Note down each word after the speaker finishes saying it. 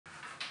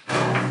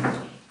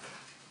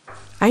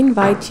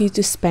invite you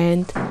to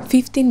spend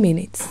 15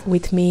 minutes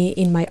with me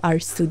in my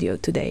art studio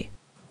today.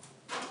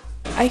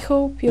 I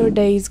hope your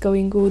day is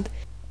going good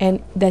and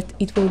that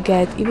it will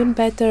get even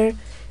better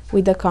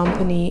with the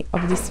company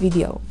of this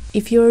video.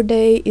 If your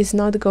day is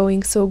not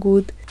going so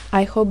good,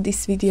 I hope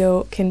this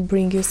video can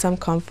bring you some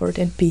comfort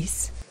and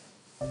peace.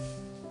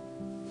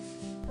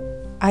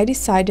 I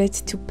decided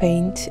to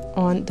paint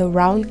on the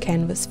round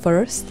canvas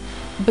first,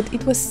 but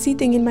it was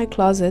sitting in my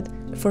closet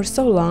for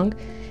so long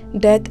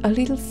that a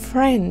little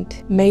friend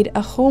made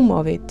a home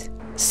of it.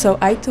 So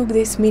I took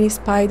this mini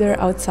spider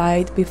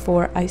outside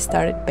before I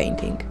started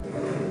painting.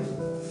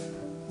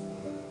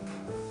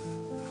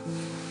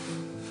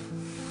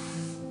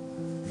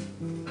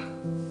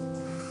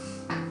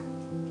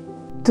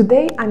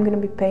 Today I'm gonna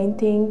be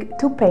painting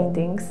two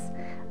paintings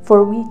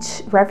for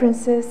which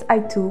references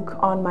I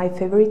took on my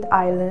favorite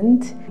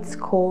island. It's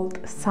called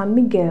San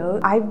Miguel.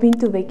 I've been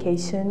to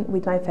vacation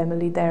with my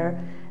family there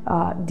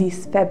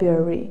this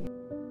February.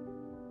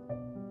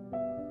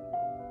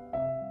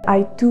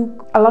 I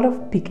took a lot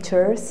of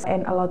pictures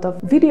and a lot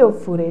of video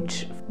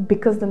footage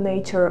because the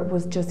nature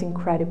was just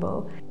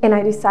incredible. And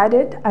I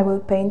decided I will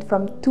paint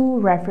from two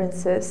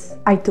references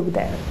I took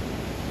there.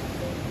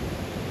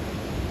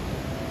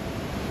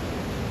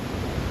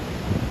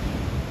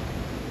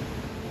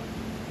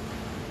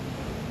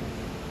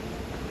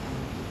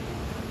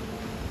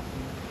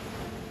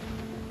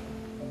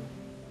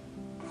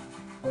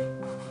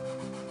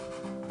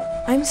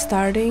 I'm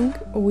starting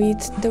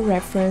with the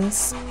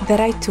reference that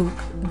I took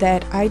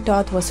that I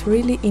thought was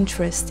really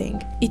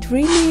interesting. It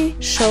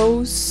really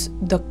shows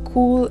the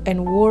cool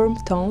and warm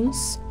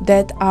tones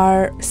that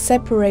are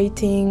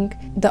separating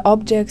the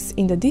objects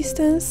in the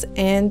distance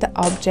and the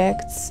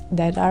objects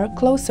that are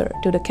closer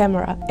to the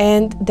camera.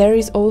 And there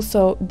is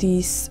also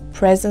this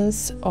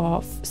presence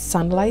of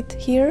sunlight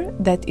here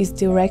that is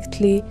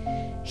directly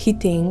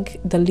hitting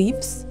the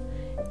leaves.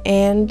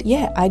 And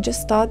yeah, I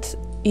just thought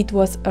it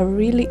was a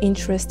really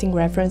interesting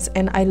reference,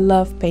 and I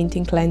love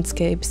painting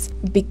landscapes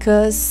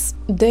because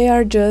they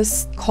are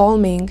just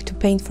calming to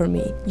paint for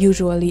me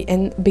usually,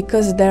 and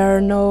because there are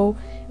no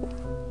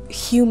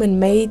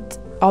human-made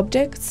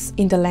objects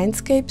in the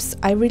landscapes,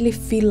 I really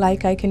feel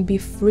like I can be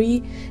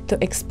free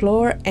to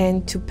explore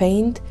and to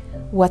paint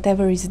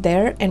whatever is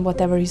there and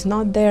whatever is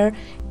not there.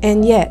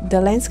 And yeah,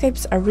 the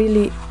landscapes are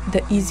really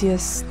the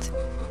easiest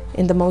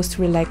and the most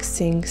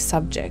relaxing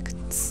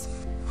subjects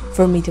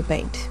for me to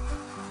paint.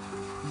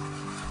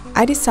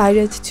 I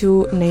decided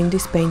to name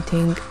this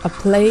painting A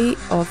Play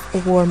of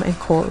Warm and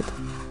Cold,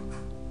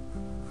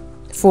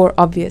 for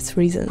obvious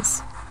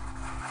reasons.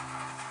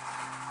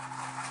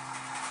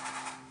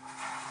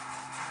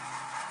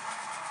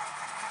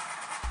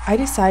 I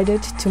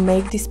decided to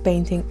make this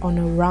painting on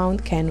a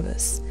round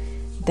canvas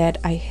that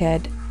I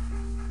had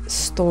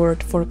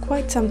stored for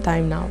quite some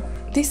time now.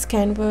 This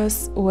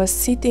canvas was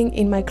sitting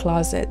in my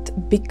closet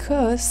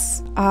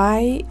because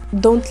I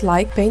don't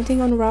like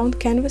painting on round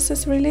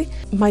canvases really.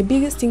 My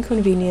biggest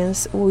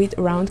inconvenience with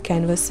round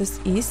canvases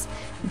is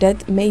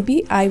that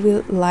maybe I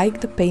will like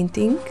the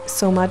painting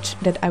so much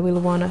that I will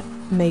want to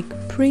make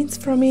prints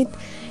from it,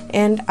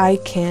 and I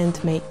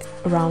can't make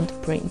round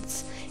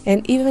prints.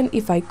 And even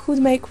if I could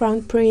make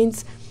round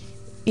prints,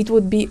 it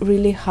would be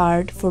really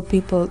hard for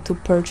people to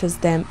purchase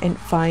them and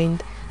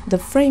find the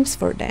frames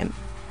for them.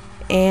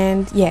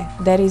 And yeah,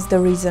 that is the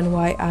reason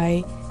why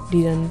I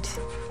didn't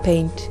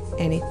paint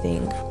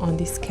anything on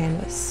this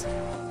canvas.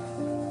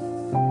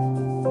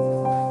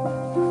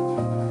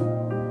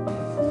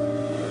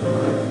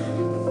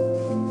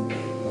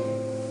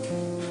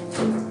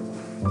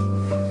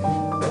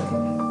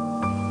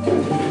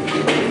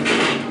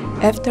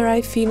 After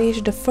I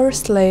finished the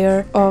first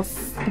layer of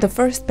the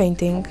first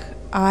painting,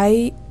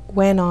 I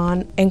went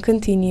on and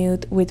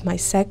continued with my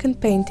second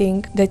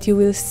painting that you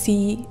will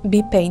see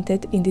be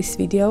painted in this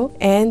video.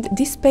 And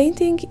this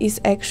painting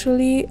is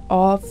actually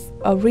of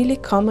a really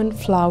common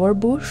flower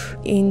bush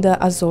in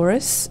the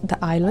Azores, the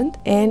island,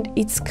 and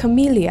it's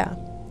Camellia.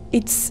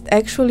 It's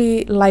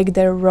actually like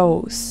their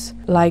rose,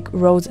 like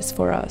roses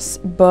for us,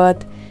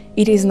 but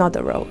it is not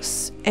a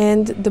rose.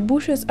 And the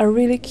bushes are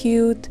really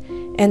cute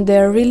and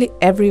they're really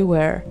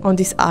everywhere on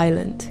this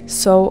island.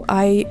 So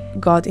I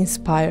got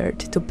inspired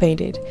to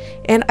paint it.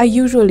 And I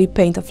usually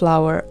paint a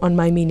flower on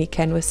my mini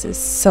canvases.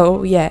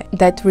 So yeah,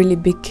 that really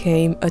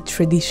became a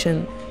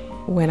tradition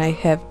when I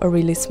have a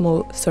really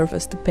small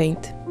surface to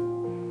paint.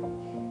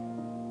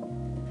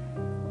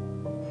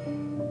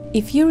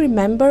 If you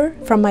remember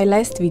from my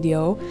last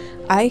video,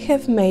 I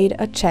have made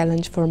a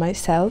challenge for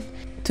myself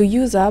to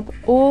use up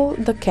all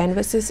the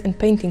canvases and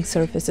painting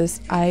surfaces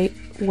I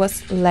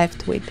was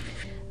left with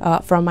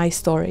from my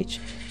storage.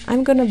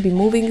 I'm gonna be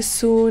moving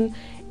soon,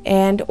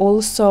 and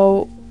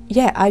also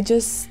yeah, I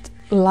just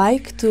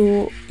like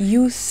to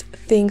use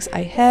things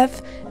I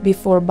have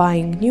before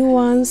buying new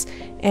ones,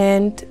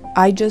 and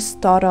I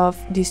just thought of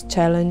this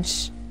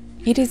challenge.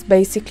 It is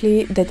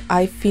basically that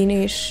I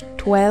finish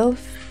 12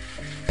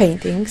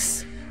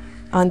 paintings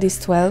on these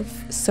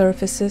 12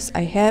 surfaces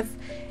I have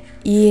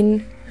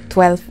in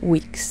 12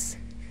 weeks.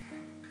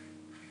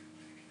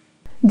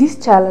 This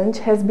challenge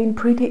has been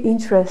pretty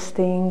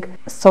interesting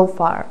so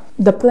far.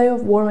 The play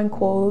of warm and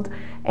cold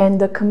and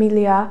the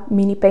Camellia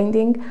mini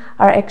painting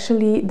are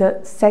actually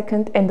the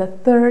second and the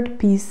third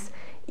piece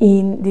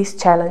in this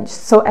challenge.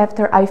 So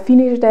after I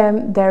finish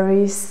them, there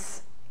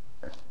is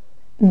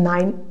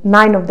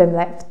nine of them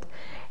left.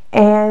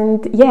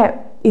 And yeah,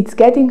 it's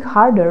getting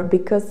harder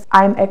because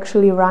I'm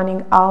actually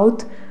running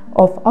out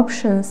of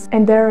options,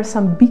 and there are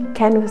some big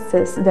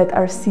canvases that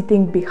are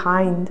sitting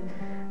behind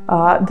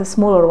the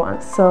smaller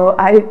ones. So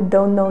I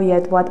don't know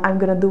yet what I'm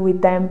gonna do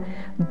with them,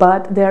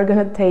 but they're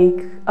gonna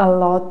take a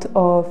lot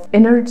of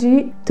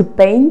energy to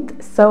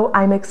paint, so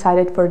I'm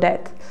excited for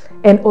that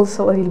and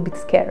also a little bit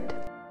scared.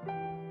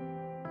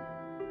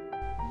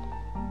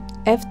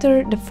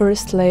 After the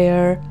first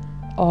layer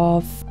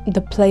of the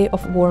play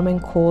of warm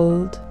and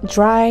cold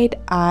dried,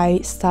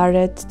 I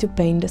started to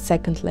paint the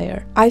second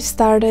layer. I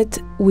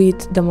started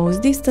with the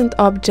most distant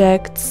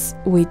objects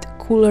with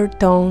cooler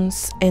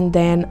tones, and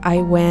then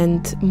I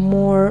went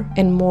more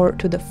and more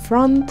to the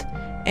front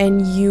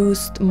and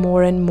used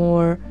more and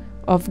more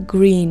of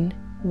green,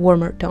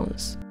 warmer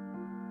tones.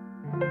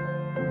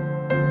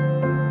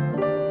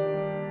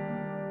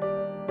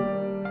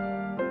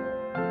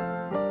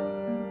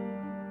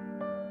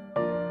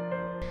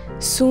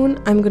 Soon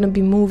I'm gonna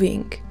be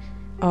moving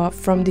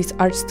from this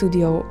art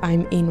studio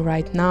I'm in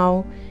right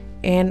now,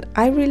 and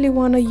I really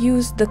want to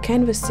use the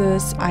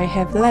canvases I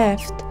have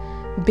left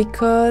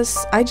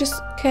because I just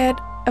had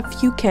a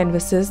few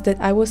canvases that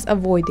I was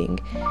avoiding,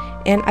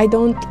 and I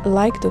don't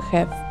like to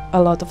have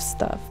a lot of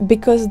stuff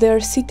because they're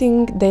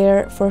sitting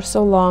there for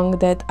so long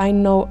that I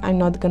know I'm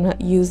not gonna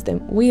use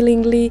them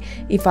willingly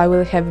if I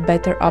will have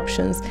better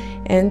options.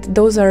 And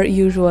those are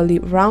usually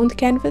round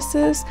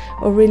canvases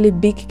or really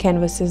big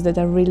canvases that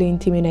are really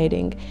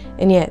intimidating,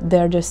 and yet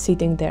they're just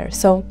sitting there.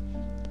 So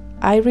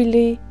I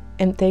really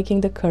am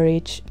taking the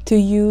courage to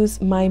use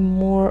my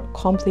more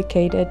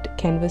complicated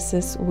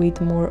canvases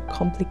with more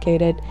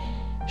complicated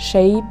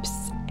shapes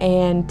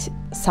and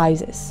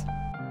sizes.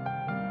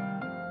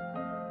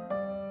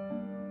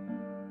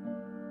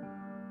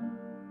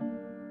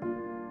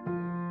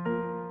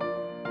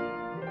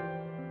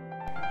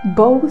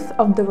 Both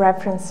of the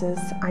references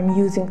I'm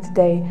using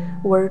today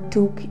were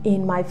took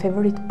in my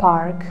favorite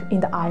park in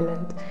the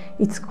island.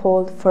 It's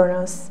called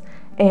𝗚𝘀𝘀,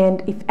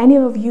 and if any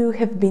of you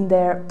have been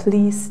there,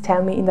 please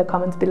tell me in the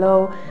comments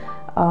below,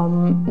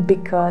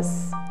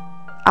 because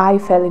I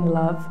fell in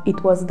love.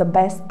 It was the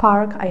best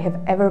park I have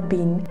ever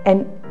been,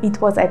 and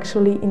it was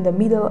actually in the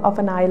middle of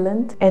an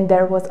island, and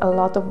there was a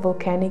lot of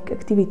volcanic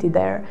activity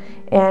there,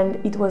 and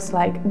it was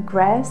like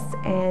grass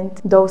and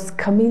those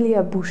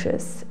camellia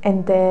bushes,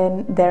 and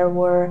then there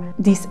were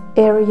these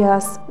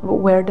areas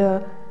where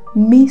the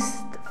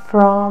mist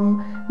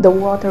from the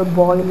water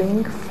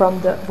boiling from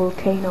the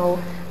volcano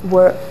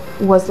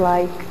was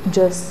like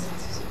just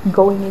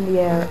going in the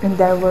air, and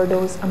there were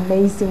those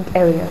amazing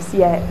areas.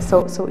 Yeah,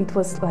 so it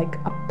was like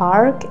a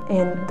park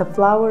and the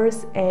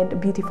flowers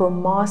and beautiful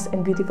moss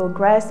and beautiful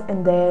grass,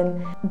 and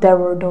then there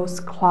were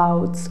those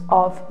clouds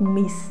of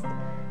mist.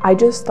 I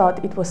just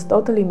thought it was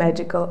totally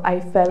magical. I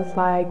felt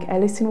like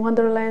Alice in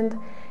Wonderland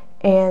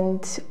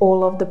and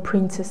all of the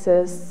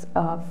princesses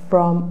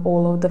from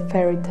all of the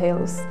fairy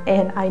tales,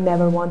 and I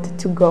never wanted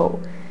to go.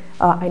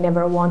 I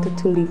never wanted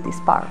to leave this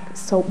park.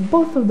 So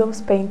both of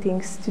those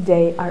paintings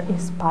today are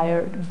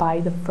inspired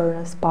by the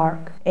𝗚𝘀𝘀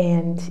park,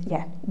 and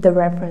yeah, the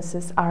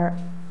references are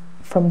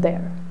from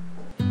there.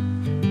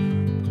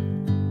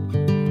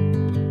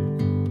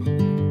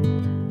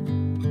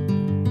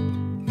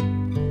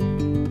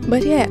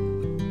 But yeah,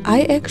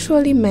 I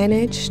actually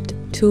managed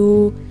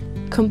to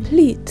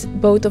complete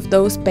both of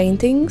those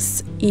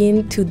paintings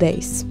in 2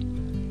 days,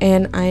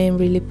 and I am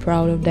really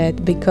proud of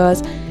that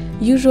because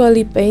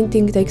usually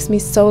painting takes me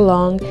so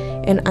long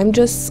and I'm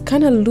just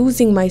kind of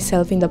losing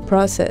myself in the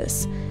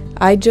process.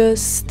 I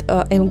just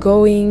am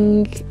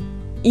going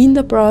in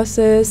the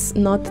process,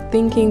 not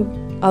thinking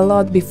a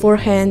lot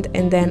beforehand,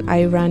 and then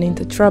I run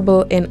into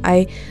trouble and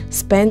I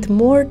spend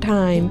more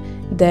time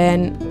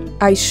than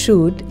I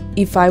should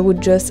if I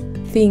would just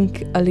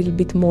think a little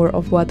bit more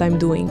of what I'm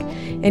doing.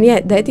 And yeah,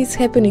 that is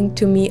happening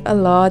to me a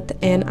lot,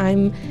 and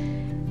I'm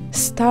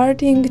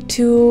starting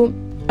to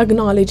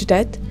acknowledge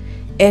that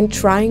and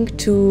trying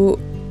to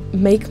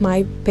make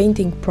my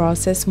painting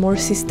process more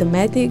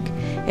systematic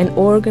and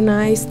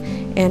organized,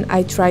 and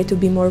I try to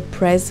be more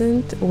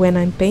present when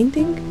I'm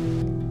painting.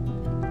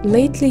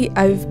 Lately,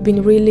 I've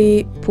been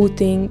really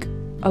putting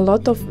a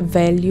lot of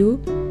value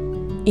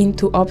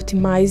into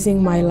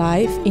optimizing my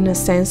life in a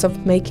sense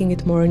of making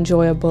it more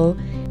enjoyable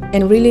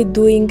and really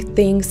doing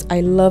things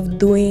I love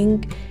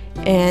doing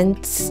and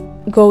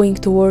going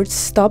towards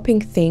stopping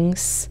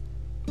things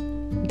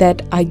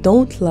that I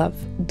don't love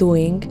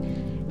doing.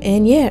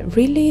 And yeah,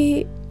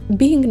 really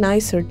being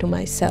nicer to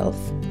myself,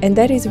 and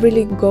that is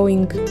really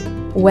going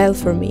well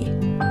for me.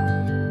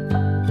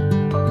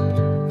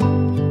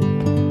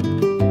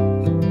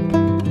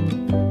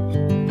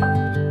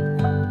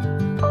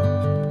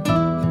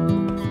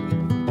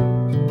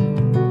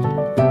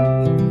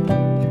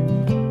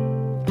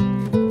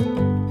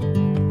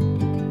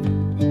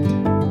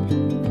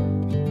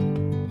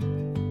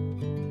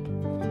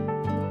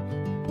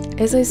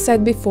 As I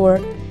said before,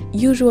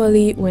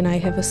 usually when I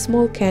have a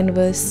small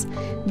canvas,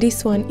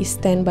 this one is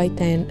 10 by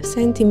 10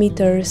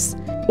 centimeters,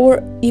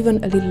 or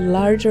even a little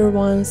larger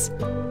ones,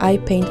 I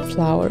paint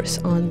flowers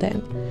on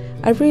them.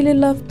 I really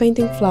love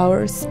painting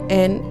flowers,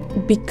 and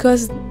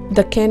because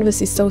the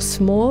canvas is so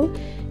small,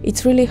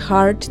 it's really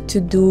hard to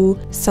do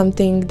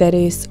something that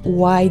is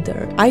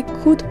wider. I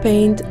could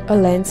paint a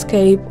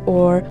landscape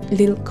or a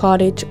little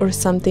cottage or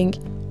something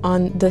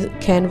on the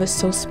canvas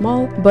so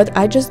small, but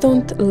I just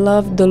don't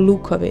love the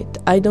look of it.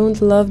 I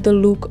don't love the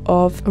look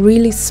of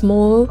really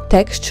small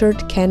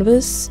textured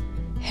canvas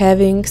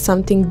having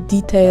something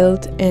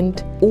detailed and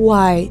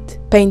white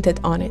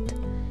painted on it.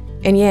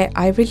 And yeah,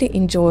 I really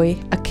enjoy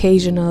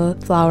occasional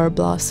flower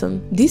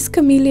blossom. This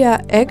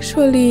camellia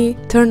actually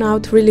turned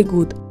out really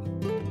good.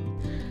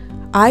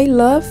 I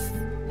love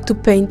to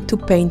paint 2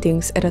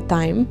 paintings at a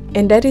time,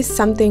 and that is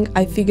something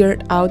I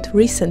figured out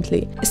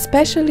recently,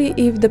 especially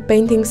if the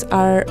paintings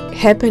are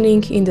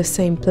happening in the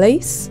same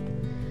place,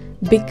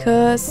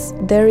 because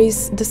there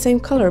is the same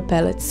color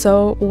palette.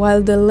 So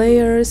while the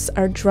layers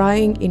are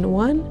drying in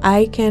one,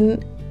 I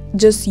can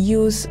just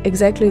use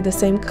exactly the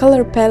same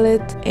color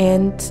palette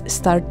and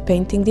start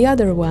painting the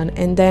other one,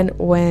 and then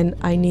when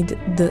I need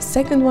the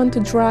second one to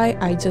dry,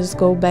 I just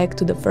go back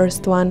to the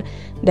first one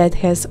that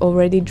has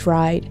already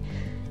dried.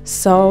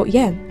 So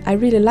yeah, I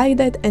really like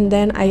that, and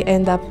then I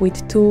end up with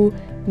 2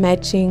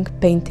 matching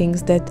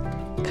paintings that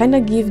kind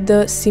of give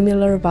the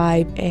similar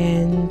vibe,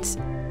 and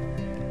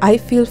I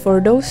feel for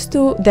those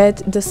 2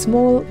 that the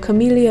small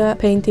camellia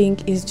painting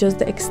is just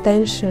the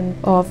extension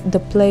of the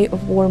play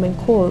of warm and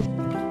cold.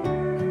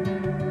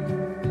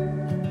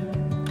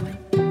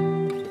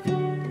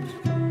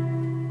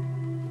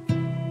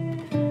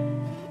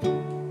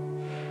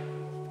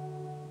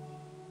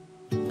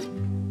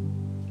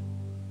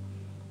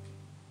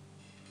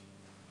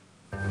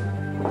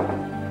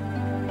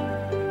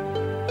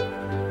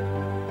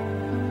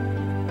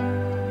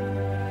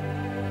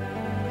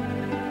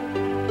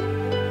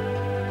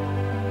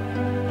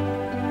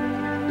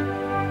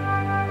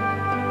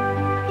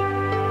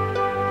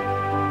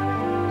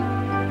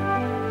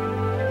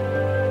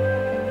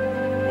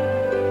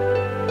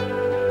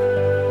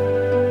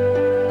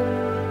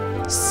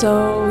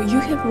 So you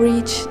have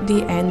reached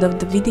the end of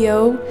the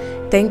video.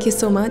 Thank you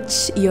so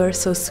much, you're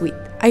so sweet.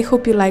 I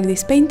hope you like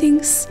these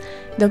paintings,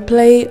 the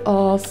play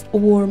of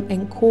warm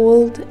and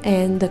cold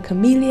and the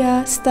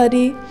camellia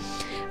study.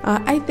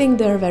 I think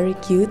they're very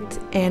cute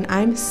and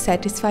I'm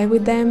satisfied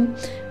with them.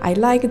 I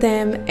like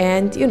them,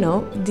 and you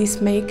know,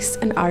 this makes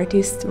an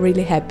artist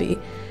really happy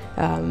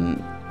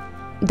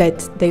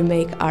that they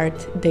make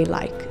art they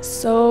like.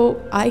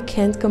 So I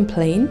can't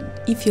complain.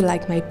 If you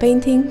like my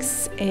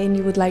paintings and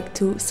you would like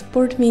to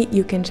support me,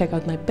 you can check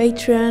out my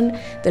Patreon.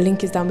 The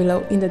link is down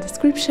below in the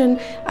description.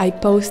 I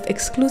post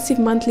exclusive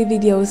monthly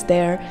videos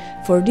there.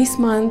 For this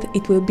month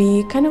it will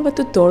be kind of a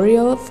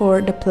tutorial for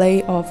the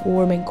play of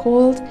warm and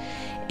cold,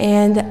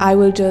 and I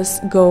will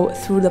just go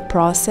through the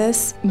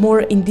process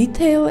more in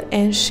detail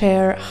and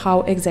share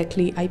how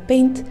exactly I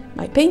paint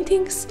my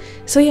paintings.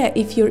 So yeah,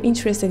 if you're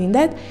interested in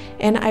that.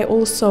 And I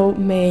also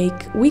make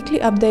weekly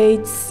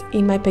updates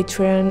in my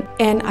Patreon,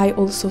 and I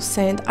also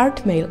send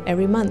art mail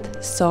every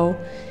month. So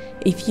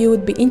if you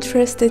would be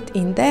interested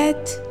in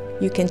that,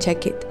 you can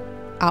check it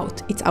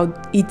out.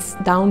 It's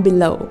down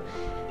below.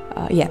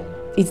 Yeah,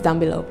 it's down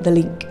below, the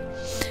link.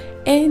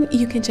 And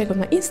you can check out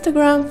my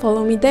Instagram,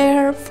 follow me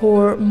there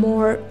for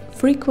more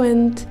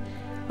frequent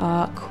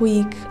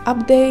quick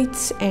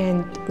updates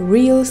and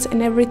reels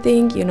and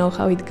everything. You know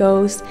how it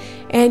goes.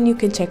 And you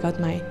can check out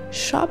my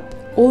shop.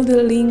 All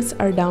the links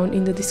are down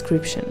in the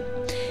description.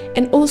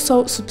 And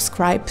also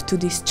subscribe to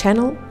this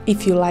channel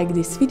if you like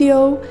this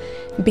video,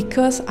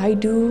 because I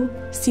do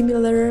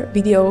similar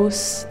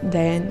videos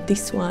than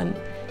this one.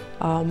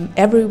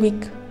 Every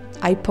week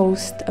I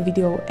post a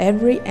video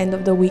every end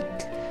of the week.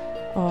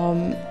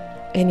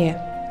 And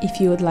yeah, if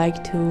you would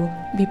like to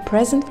be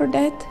present for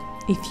that,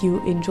 if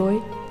you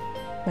enjoy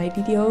my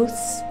videos,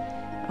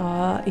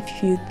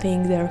 if you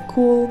think they're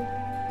cool,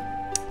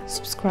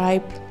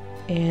 subscribe.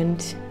 And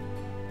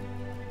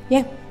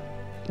yeah,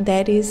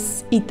 that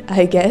is it,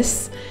 I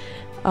guess.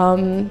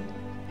 But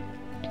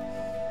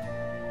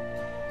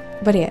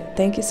yeah,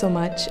 thank you so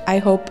much. I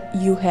hope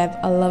you have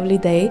a lovely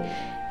day,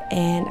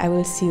 and I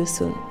will see you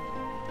soon.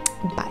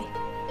 Bye.